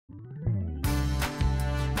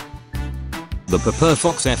The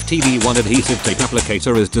Paperfox FTD-1 adhesive tape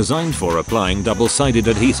applicator is designed for applying double-sided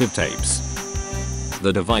adhesive tapes.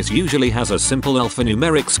 The device usually has a simple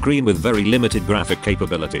alphanumeric screen with very limited graphic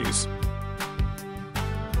capabilities.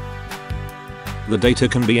 The data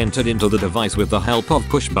can be entered into the device with the help of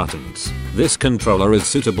push buttons. This controller is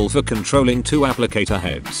suitable for controlling 2 applicator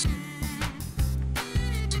heads.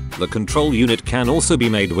 The control unit can also be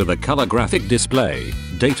made with a color graphic display.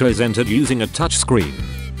 Data is entered using a touch screen.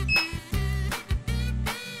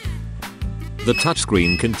 The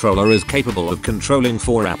touchscreen controller is capable of controlling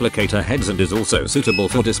 4 applicator heads and is also suitable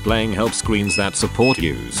for displaying help screens that support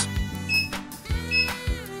use.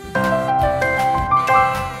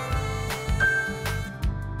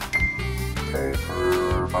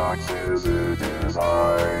 Paperfox is a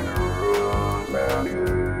designer,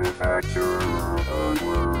 manufacturer, and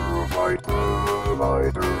worldwide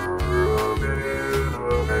provider of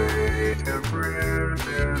innovative print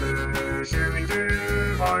finishing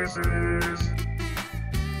devices.